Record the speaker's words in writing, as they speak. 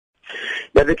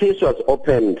But the case was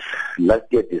opened last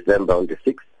year, December on the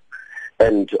 6th,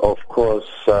 and of course,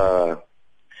 the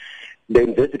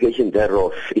investigation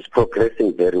thereof is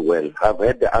progressing very well. I've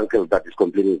heard the uncle that is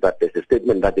complaining that there's a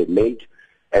statement that they made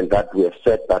and that we have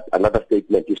said that another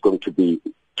statement is going to be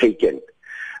taken.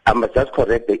 I must just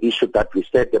correct the issue that we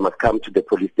said they must come to the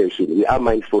police station. We are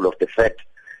mindful of the fact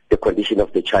the condition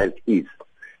of the child is.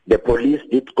 The police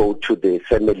did go to the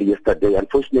family yesterday.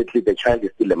 Unfortunately, the child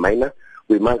is still a minor.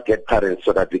 We must get parents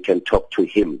so that we can talk to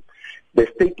him. The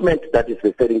statement that is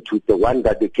referring to is the one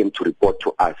that they came to report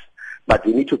to us. But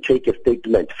we need to take a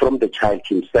statement from the child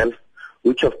himself,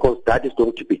 which of course that is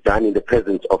going to be done in the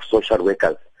presence of social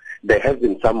workers. There has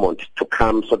been someone to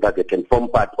come so that they can form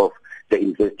part of the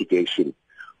investigation.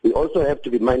 We also have to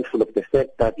be mindful of the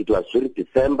fact that it was during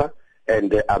December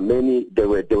and there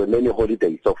were many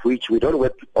holidays, of which we don't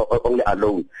work only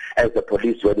alone as the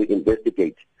police when we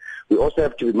investigate. We also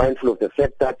have to be mindful of the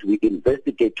fact that we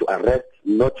investigate to arrest,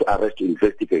 not to arrest to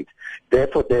investigate.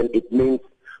 Therefore, then it means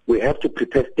we have to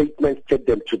prepare statements, take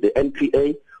them to the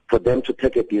NPA for them to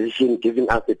take a decision, giving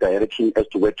us a direction as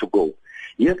to where to go.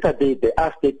 Yesterday, there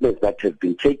are statements that have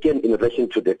been taken in relation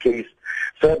to the case.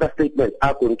 Further statements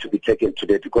are going to be taken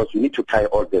today because we need to tie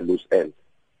all the loose ends.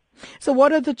 So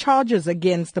what are the charges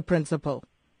against the principal?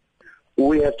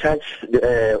 We have charged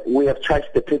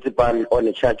the principal on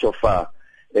a charge of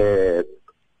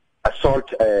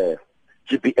assault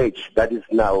GBH. That is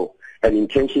now an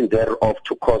intention thereof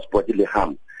to cause bodily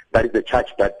harm. That is the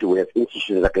charge that we have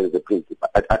instituted against the principal,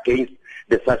 against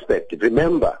the suspect.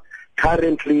 Remember,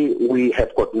 currently we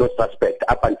have got no suspect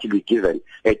up until we given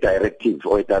a directive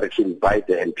or a direction by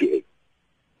the NPA.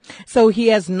 So he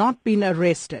has not been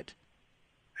arrested?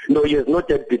 No, he has not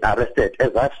yet been arrested.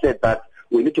 As I've said, that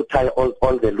we need to tie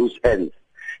all the loose ends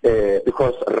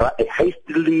because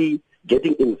hastily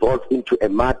getting involved into a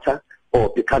matter or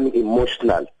becoming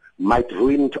emotional might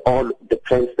ruin all the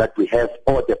plans that we have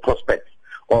or the prospects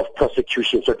of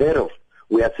prosecution. So thereof,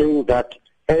 we are saying that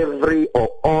every or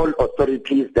all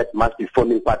authorities that must be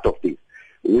forming part of this,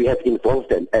 we have involved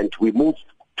them and we move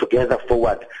together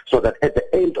forward so that at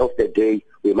the end of the day,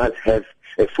 we must have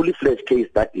a fully fledged case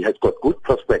that has got good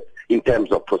prospects in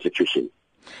terms of prosecution.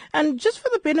 And just for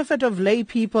the benefit of lay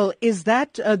people, is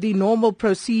that the normal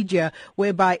procedure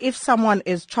whereby if someone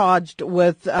is charged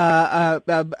with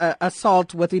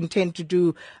assault with intent to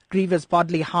do grievous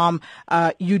bodily harm,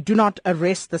 you do not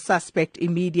arrest the suspect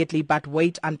immediately but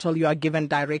wait until you are given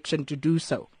direction to do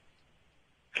so?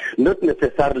 Not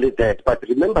necessarily that, but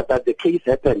remember that the case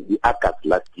happened in August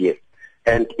last year,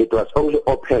 and it was only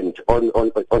opened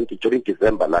during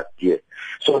December last year.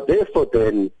 So therefore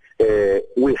then,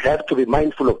 we have to be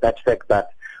mindful of that fact that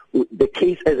the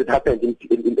case as it happened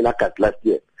in August last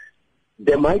year,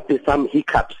 there might be some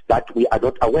hiccups that we are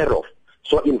not aware of.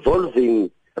 So involving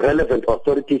relevant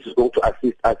authorities is going to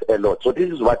assist us a lot. So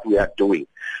this is what we are doing.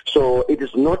 So it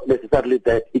is not necessarily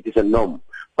that it is a norm,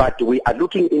 but we are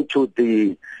looking into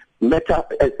the matter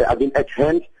at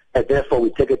hand, and therefore we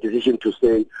take a decision to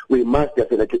say we must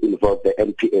definitely involve the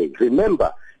NPA.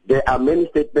 Remember, there are many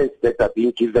statements that are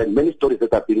being given, many stories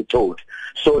that are being told.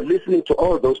 So listening to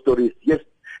all those stories, yes,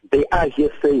 they are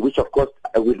hearsay, which of course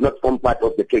will not form part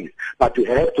of the case, but we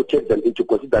have to take them into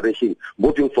consideration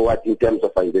moving forward in terms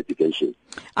of our investigation.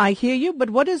 I hear you,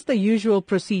 but what is the usual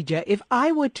procedure? If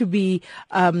I were to be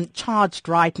charged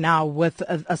right now with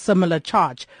a similar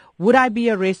charge, would I be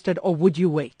arrested or would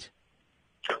you wait?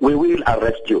 We will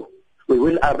arrest you. We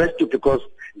will arrest you because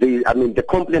the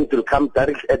complaint will come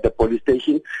directly at the police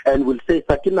station and will say,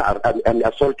 Sakina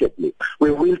assaulted me.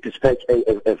 We will dispatch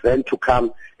a van to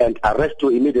come and arrest you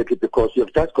immediately because you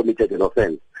have just committed an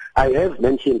offense. I have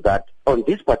mentioned that on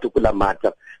this particular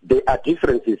matter, there are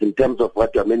differences in terms of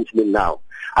what you are mentioning now.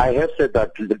 I have said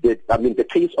that the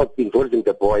case of involving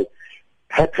the boy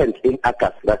happened in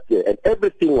August last year and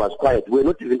everything was quiet. We were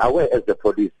not even aware as the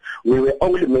police. We were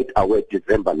only made aware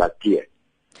December last year.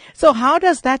 So how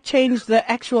does that change the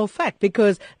actual fact?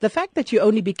 Because the fact that you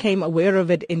only became aware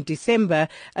of it in December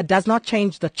does not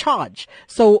change the charge.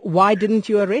 So why didn't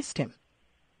you arrest him?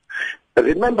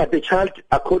 Remember, the child,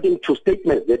 according to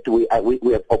statements that we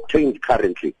have obtained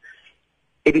currently,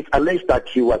 it is alleged that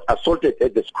he was assaulted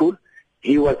at the school.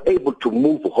 He was able to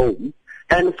move home.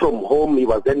 And from home, he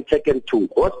was then taken to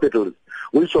hospitals,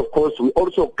 which of course we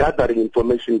also gathering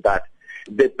information that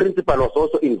the principal was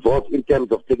also involved in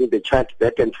terms of taking the child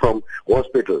back and from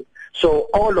hospital. So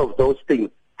all of those things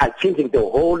are changing the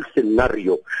whole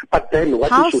scenario. But then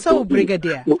what How so,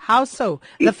 Brigadier? How so?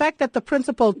 The fact that the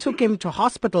principal took him to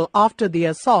hospital after the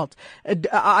assault,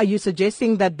 are you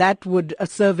suggesting that that would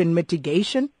serve in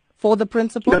mitigation for the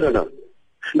principal? No.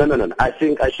 No. I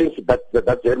think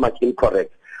that's very much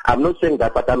incorrect. I'm not saying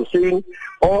that, but I'm saying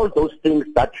all those things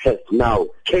that has now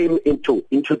came into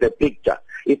the picture.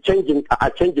 It's changing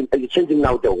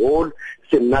now the whole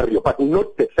scenario, but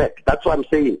not the fact. That's what I'm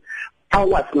saying.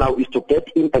 Ours now is to get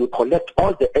in and collect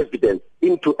all the evidence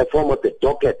into a form of a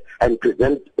docket and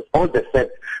present all the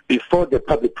facts before the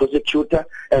public prosecutor,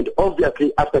 and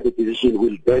obviously after the decision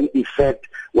will then effect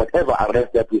whatever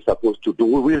arrest that we're supposed to do.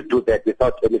 We will do that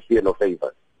without any fear or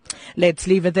favor. Let's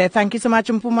leave it there. Thank you so much,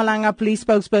 Mpumalanga Police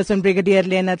Spokesperson Brigadier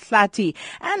Leonard Hlathi.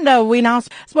 And we now,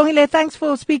 Sibongile, thanks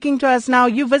for speaking to us now.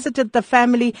 You visited the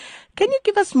family. Can you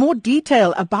give us more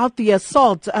detail about the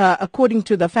assault, according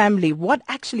to the family? What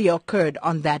actually occurred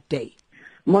on that day?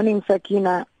 Morning,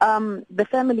 Sakina. The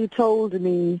family told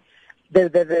me,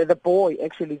 the boy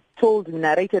actually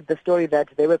narrated the story that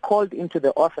they were called into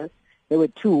the office. There were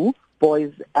two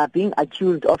boys being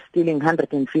accused of stealing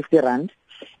 150 rand.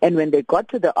 And when they got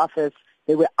to the office,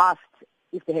 they were asked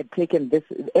if they had taken this.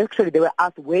 Actually, they were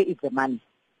asked, where is the money?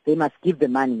 They must give the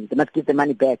money. They must give the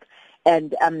money back.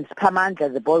 And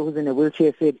Siphamandla, the boy who's in a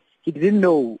wheelchair, said he didn't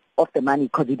know of the money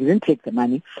because he didn't take the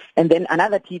money. And then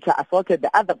another teacher assaulted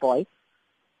the other boy,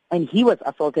 and he was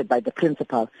assaulted by the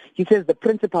principal. He says the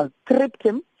principal tripped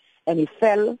him, and he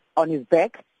fell on his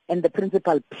back, and the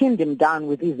principal pinned him down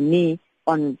with his knee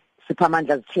on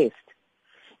Siphamandla's chest.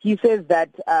 He says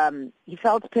that he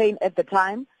felt pain at the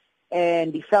time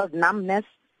and he felt numbness,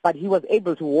 but he was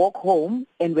able to walk home.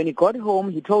 And when he got home,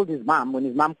 he told his mom, when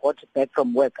his mom got back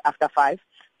from work after 5,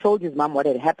 told his mom what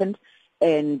had happened.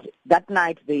 And that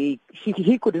night, he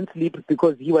couldn't sleep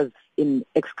because he was in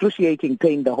excruciating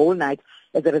pain the whole night.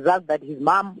 As a result, that his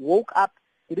mom woke up,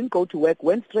 didn't go to work,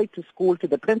 went straight to school to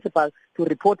the principal to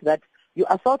report that you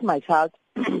assault my child.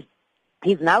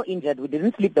 He's now injured. We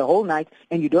didn't sleep the whole night,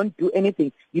 and you don't do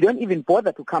anything. You don't even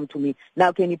bother to come to me.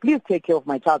 Now, can you please take care of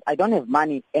my child? I don't have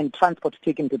money and transport to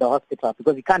take him to the hospital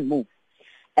because he can't move.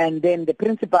 And then the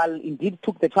principal indeed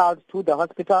took the child to the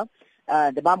hospital.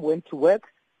 The mom went to work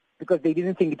because they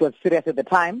didn't think it was serious at the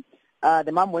time.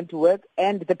 The mom went to work,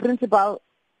 and the principal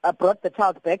brought the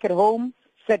child back at home,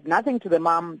 said nothing to the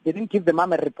mom, didn't give the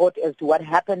mom a report as to what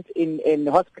happened in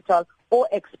the hospital or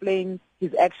explain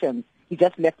his actions. He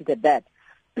just left it at that.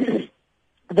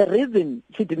 The reason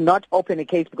she did not open a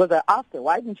case, because I asked her,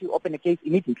 why didn't you open a case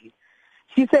immediately?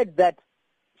 She said that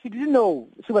she didn't know.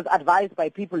 She was advised by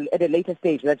people at a later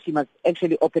stage that she must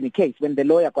actually open a case when the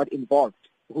lawyer got involved,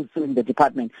 who's suing the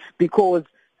department, because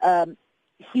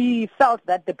she felt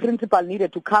that the principal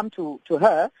needed to come to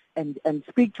her and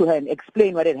speak to her and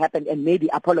explain what had happened and maybe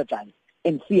apologize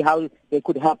and see how they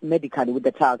could help medically with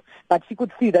the child. But she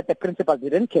could see that the principal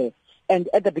didn't care. And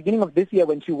at the beginning of this year,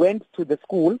 when she went to the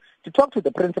school to talk to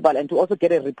the principal and to also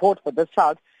get a report for this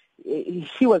child,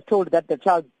 she was told that the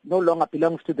child no longer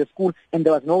belongs to the school and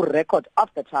there was no record of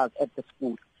the child at the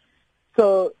school.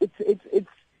 So it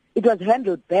was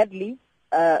handled badly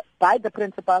by the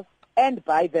principal and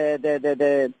by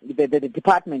the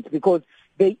department, because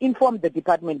they informed the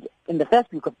department in the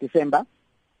first week of December.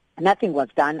 Nothing was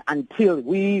done until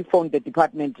we phoned the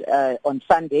department on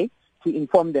Sunday to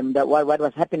inform them that what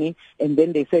was happening, and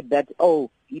then they said that,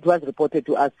 it was reported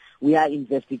to us, we are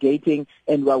investigating,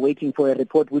 and we are waiting for a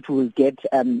report which we will get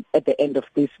at the end of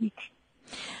this week.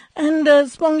 And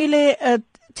Sibongile,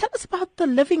 tell us about the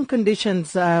living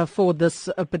conditions for this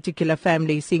particular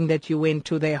family, seeing that you went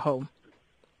to their home.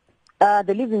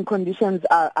 The living conditions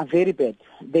are very bad.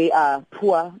 They are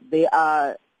poor. They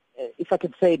are, if I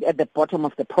could say it, at the bottom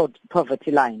of the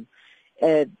poverty line.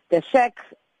 The shack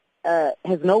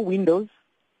has no windows.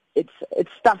 It's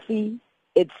stuffy.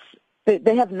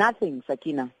 They have nothing,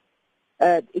 Sakina.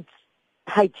 It's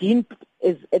hygiene.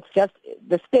 It's just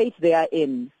the state they are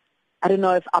in. I don't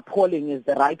know if appalling is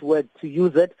the right word to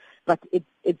use it, but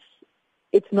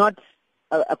it's not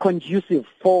conducive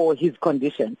for his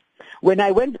condition. When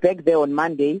I went back there on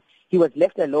Monday, he was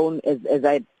left alone, as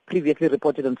I previously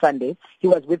reported on Sunday. He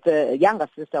was with a younger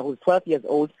sister who's 12 years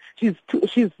old. She's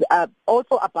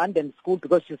also abandoned school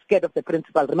because she's scared of the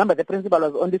principal. Remember, the principal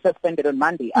was only suspended on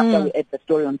Monday after we aired the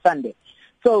story on Sunday.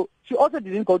 So she also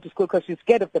didn't go to school because she's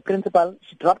scared of the principal.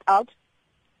 She dropped out.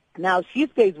 Now she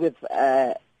stays with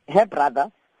her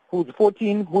brother, who's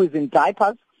 14, who is in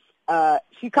diapers.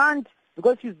 She can't,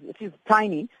 because she's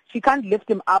tiny, she can't lift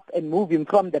him up and move him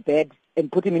from the bed and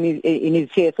put him in his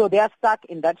chair. So they are stuck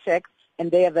in that shack. And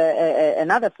they have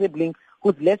another sibling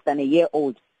who's less than a year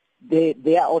old.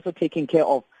 They are also taken care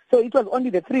of. So it was only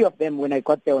the 3 of them when I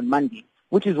got there on Monday,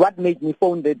 which is what made me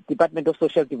phone the Department of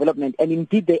Social Development. And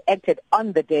indeed, they acted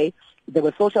on the day. there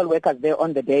were social workers there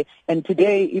on the day. And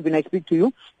today, even I speak to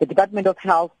you, the Department of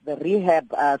Health, the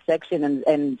rehab section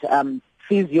and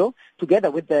physio, together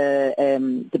with the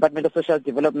Department of Social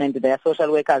Development, their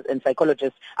social workers and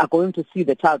psychologists are going to see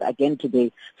the child again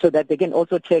today so that they can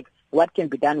also check what can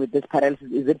be done with this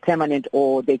paralysis. Is it permanent,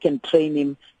 or they can train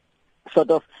him sort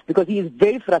of, because he is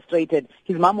very frustrated.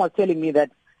 His mom was telling me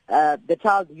that the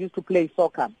child used to play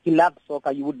soccer. He loved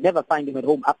soccer. You would never find him at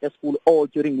home after school or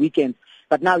during weekends.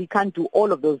 But now he can't do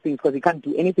all of those things because he can't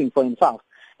do anything for himself.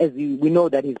 As we know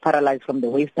that he's paralyzed from the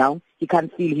waist down. He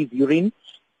can't feel his urine.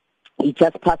 He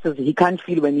just passes. He can't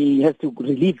feel when he has to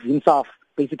relieve himself,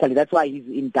 basically. That's why he's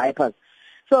in diapers.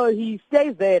 So he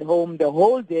stays there at home the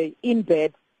whole day, in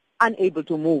bed, unable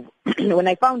to move. When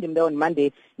I found him there on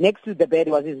Monday, next to the bed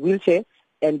was his wheelchair,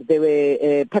 and there were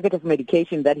a packet of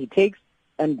medication that he takes,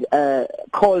 and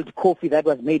cold coffee that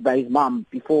was made by his mom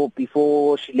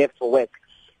before she left for work.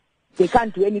 They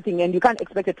can't do anything, and you can't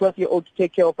expect a 12-year-old to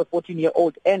take care of a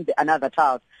 14-year-old and another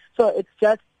child. So it's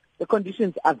just, the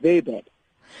conditions are very bad.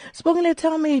 Sibongile,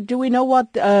 tell me, do we know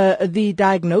what the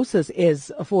diagnosis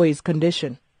is for his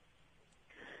condition?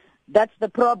 That's the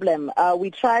problem. We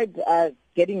tried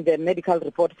getting the medical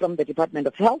report from the Department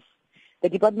of Health. The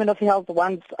Department of Health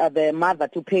wants the mother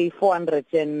to pay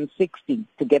 460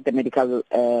 to get the medical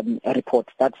report.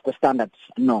 That's the standard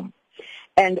norm.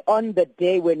 And on the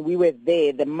day when we were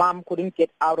there, the mom couldn't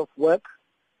get out of work.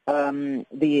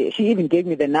 She even gave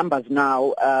me the numbers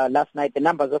now, last night, the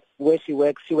numbers of where she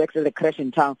works. She works at a creche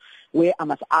in town, where I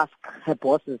must ask her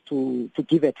bosses to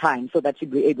give her time so that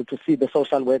she'd be able to see the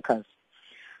social workers.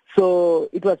 So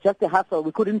it was just a hassle.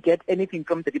 We couldn't get anything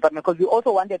from the department because we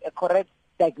also wanted a correct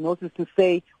diagnosis to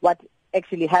say what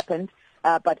actually happened.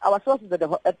 But our sources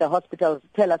at the hospital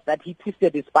tell us that he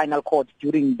twisted his spinal cord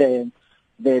during the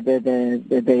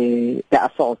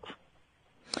assault.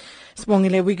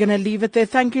 Sibongile, we're going to leave it there.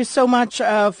 Thank you so much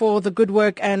for the good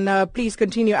work, and please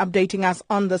continue updating us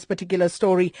on this particular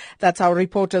story. That's our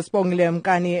reporter, Sibongile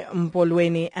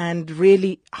Mkani-Mpolweni, and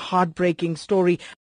really heartbreaking story.